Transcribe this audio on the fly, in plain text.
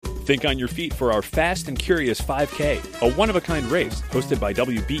Think on your feet for our Fast and Curious 5K, a one-of-a-kind race hosted by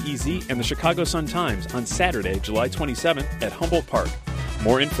WBEZ and the Chicago Sun-Times on Saturday, July 27th at Humboldt Park.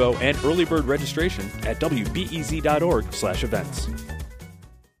 More info and early bird registration at wbez.org/events.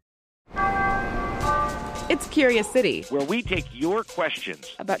 It's Curious City, where we take your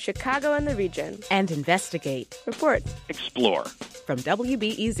questions about Chicago and the region and investigate, report, explore. From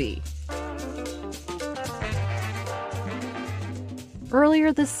WBEZ.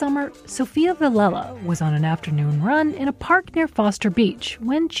 Earlier this summer, Sophia Villela was on an afternoon run in a park near Foster Beach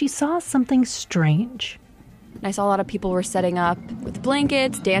when she saw something strange. I saw a lot of people were setting up with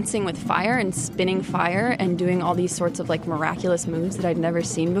blankets, dancing with fire and spinning fire and doing all these sorts of miraculous moves that I'd never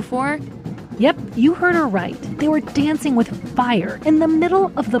seen before. Yep, you heard her right. They were dancing with fire in the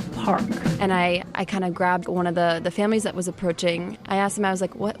middle of the park. And I kind of grabbed one of the families that was approaching. I asked him, I was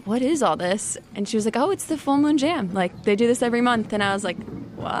like, what is all this? And she was like, oh, it's the Full Moon Jam. They do this every month. And I was like,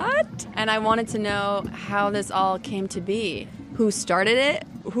 what? And I wanted to know how this all came to be. Who started it?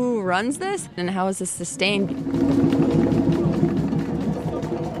 Who runs this? And how is this sustained?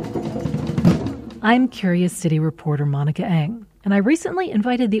 I'm Curious City reporter Monica Eng, and I recently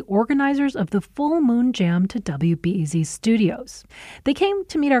invited the organizers of the Full Moon Jam to WBEZ studios. They came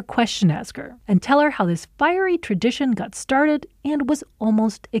to meet our question asker and tell her how this fiery tradition got started and was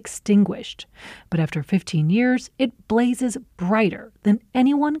almost extinguished. But after 15 years, it blazes brighter than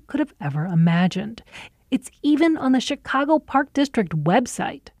anyone could have ever imagined. It's even on the Chicago Park District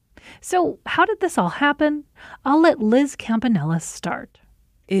website. So how did this all happen? I'll let Liz Campanella start.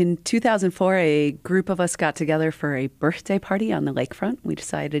 In 2004, a group of us got together for a birthday party on the lakefront. We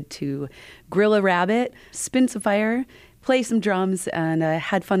decided to grill a rabbit, spin some fire, play some drums, and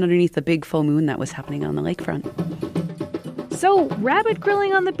had fun underneath the big full moon that was happening on the lakefront. So, rabbit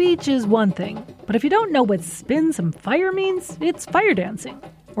grilling on the beach is one thing. But if you don't know what spin some fire means, it's fire dancing.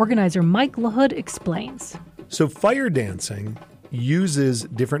 Organizer Mike LaHood explains. So fire dancing uses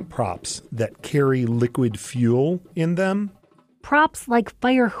different props that carry liquid fuel in them. Props like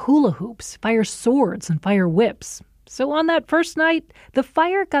fire hula hoops, fire swords, and fire whips. So on that first night, the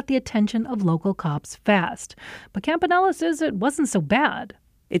fire got the attention of local cops fast. But Campanella says it wasn't so bad.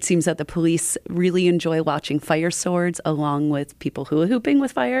 It seems that the police really enjoy watching fire swords along with people hula hooping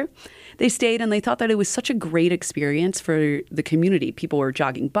with fire. They stayed and they thought that it was such a great experience for the community. People were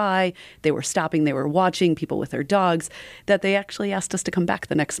jogging by, they were stopping, they were watching, people with their dogs, that they actually asked us to come back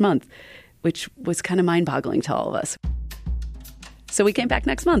the next month, which was kind of mind-boggling to all of us. So we came back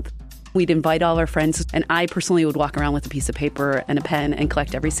next month. We'd invite all our friends, and I personally would walk around with a piece of paper and a pen and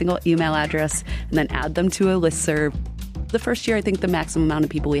collect every single email address and then add them to a listserv. The first year, I think the maximum amount of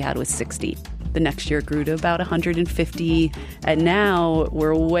people we had was 60. The next year grew to about 150, and now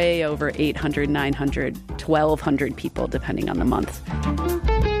we're way over 800, 900, 1,200 people, depending on the month.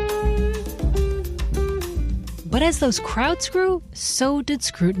 But as those crowds grew, so did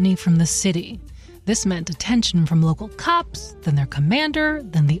scrutiny from the city. This meant attention from local cops, then their commander,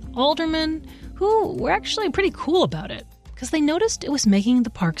 then the aldermen, who were actually pretty cool about it, because they noticed it was making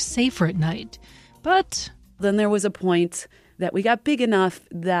the park safer at night. But then there was a point that we got big enough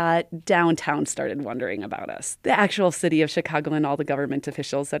that downtown started wondering about us. The actual city of Chicago and all the government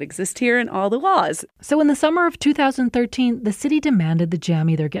officials that exist here and all the laws. So in the summer of 2013, the city demanded the jam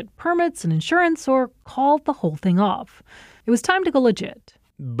either get permits and insurance or called the whole thing off. It was time to go legit.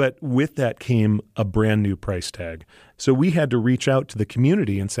 But with that came a brand new price tag. So we had to reach out to the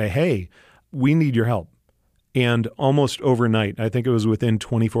community and say, hey, we need your help. And almost overnight, I think it was within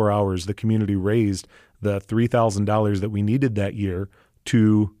 24 hours, the community raised the $3,000 that we needed that year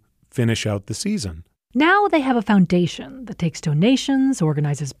to finish out the season. Now they have a foundation that takes donations,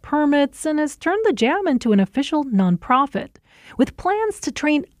 organizes permits, and has turned the jam into an official nonprofit with plans to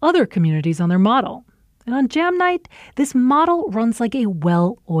train other communities on their model. And on Jam Night, this model runs like a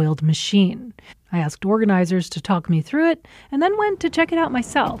well-oiled machine. I asked organizers to talk me through it and then went to check it out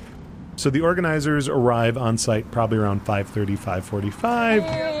myself. So the organizers arrive on site probably around 5:30, 5:45.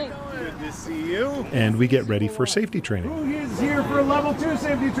 Hey. Good to see you. And we get ready for safety training. Who is here for level 2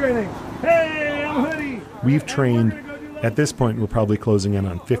 safety training? Hey, I'm Hoodie. We've trained, at this point, we're probably closing in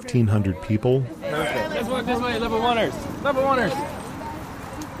on 1,500 people. This way, level 1ers. Level 1ers.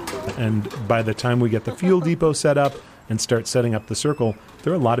 And by the time we get the fuel depot set up and start setting up the circle,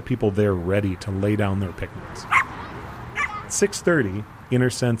 there are a lot of people there ready to lay down their picnics. 6:30,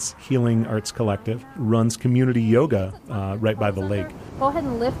 Inner Sense Healing Arts Collective runs community yoga right by the lake. Go ahead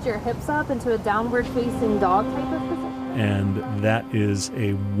and lift your hips up into a downward-facing dog type of position. And that is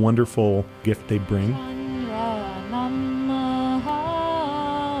a wonderful gift they bring.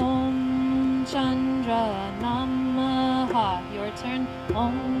 Chandra Namaha. Your return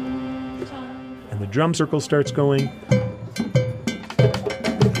home time. And the drum circle starts going.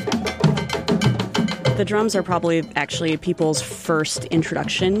 The drums are probably actually people's first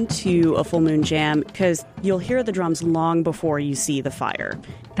introduction to a full moon jam because you'll hear the drums long before you see the fire.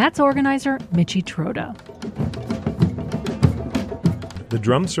 That's organizer Michi Troda. The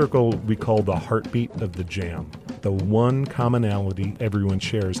drum circle we call the heartbeat of the jam, the one commonality everyone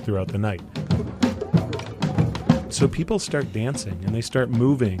shares throughout the night. So people start dancing and they start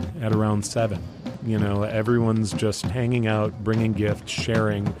moving at around 7. You know, everyone's just hanging out, bringing gifts,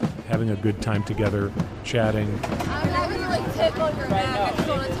 sharing, having a good time together, chatting.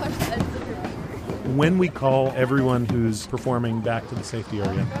 When we call everyone who's performing back to the safety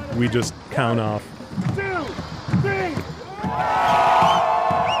area, we just count off. 2, 3.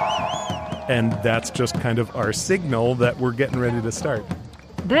 And that's just kind of our signal that we're getting ready to start.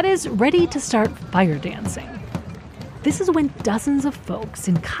 That is ready to start fire dancing. This is when dozens of folks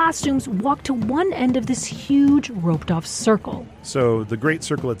in costumes walk to one end of this huge roped-off circle. So the Great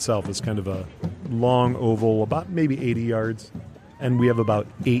Circle itself is kind of a long oval, about maybe 80 yards. And we have about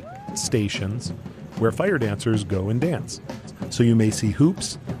 8 stations where fire dancers go and dance. So you may see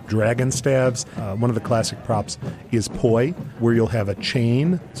hoops, dragon stabs. One of the classic props is poi, where you'll have a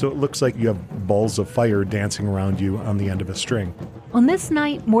chain. So it looks like you have balls of fire dancing around you on the end of a string. On this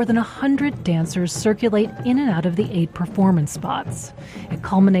night, more than 100 dancers circulate in and out of the 8 performance spots. It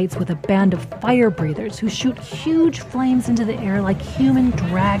culminates with a band of fire breathers who shoot huge flames into the air like human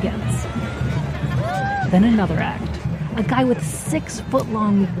dragons. Then another act. A guy with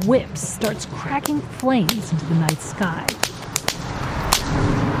 6-foot-long whips starts cracking flames into the night sky.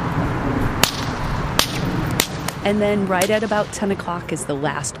 And then right at about 10 o'clock is the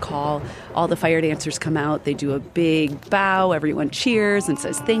last call. All the fire dancers come out. They do a big bow. Everyone cheers and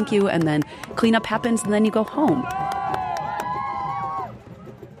says thank you. And then cleanup happens, and then you go home.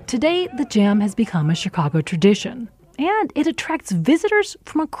 Today, the jam has become a Chicago tradition, and it attracts visitors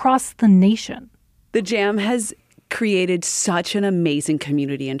from across the nation. The jam has created such an amazing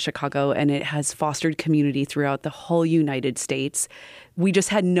community in Chicago, and it has fostered community throughout the whole United States. We just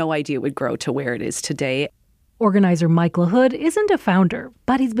had no idea it would grow to where it is today. Organizer Mike LaHood isn't a founder,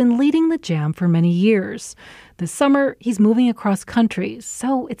 but he's been leading the jam for many years. This summer, he's moving across countries,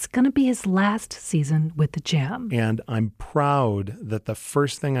 so it's going to be his last season with the jam. And I'm proud that the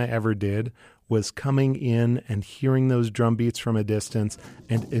first thing I ever did was coming in and hearing those drum beats from a distance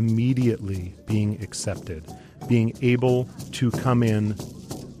and immediately being accepted, being able to come in,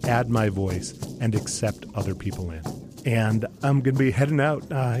 add my voice, and accept other people in. And I'm going to be heading out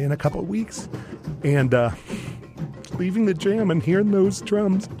in a couple of weeks and leaving the jam and hearing those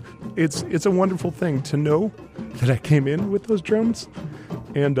drums. It's a wonderful thing to know that I came in with those drums,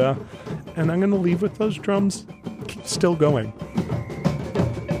 and I'm going to leave with those drums still going.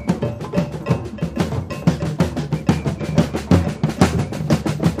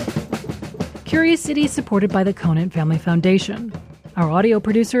 Curious City is supported by the Conant Family Foundation. Our audio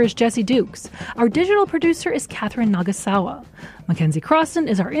producer is Jesse Dukes. Our digital producer is Catherine Nagasawa. Mackenzie Croston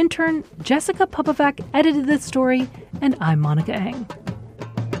is our intern. Jessica Popovac edited this story. And I'm Monica Eng.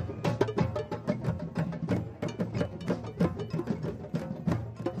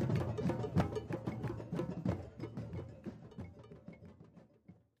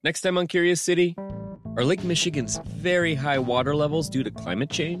 Next time on Curious City, are Lake Michigan's very high water levels due to climate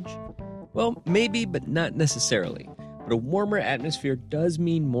change? Well, maybe, but not necessarily. But a warmer atmosphere does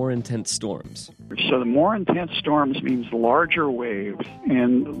mean more intense storms. So the more intense storms means larger waves,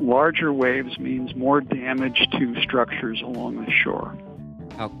 and larger waves means more damage to structures along the shore.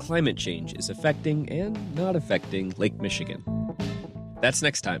 How climate change is affecting and not affecting Lake Michigan. That's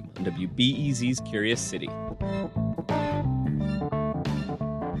next time on WBEZ's Curious City.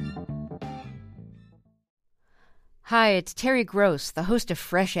 Hi, it's Terry Gross, the host of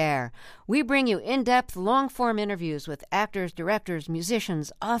Fresh Air. We bring you in-depth, long-form interviews with actors, directors,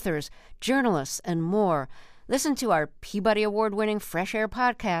 musicians, authors, journalists, and more. Listen to our Peabody Award-winning Fresh Air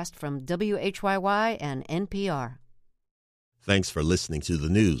podcast from WHYY and NPR. Thanks for listening to the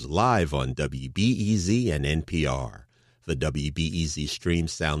news live on WBEZ and NPR. The WBEZ stream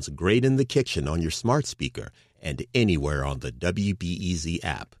sounds great in the kitchen on your smart speaker and anywhere on the WBEZ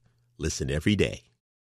app. Listen every day.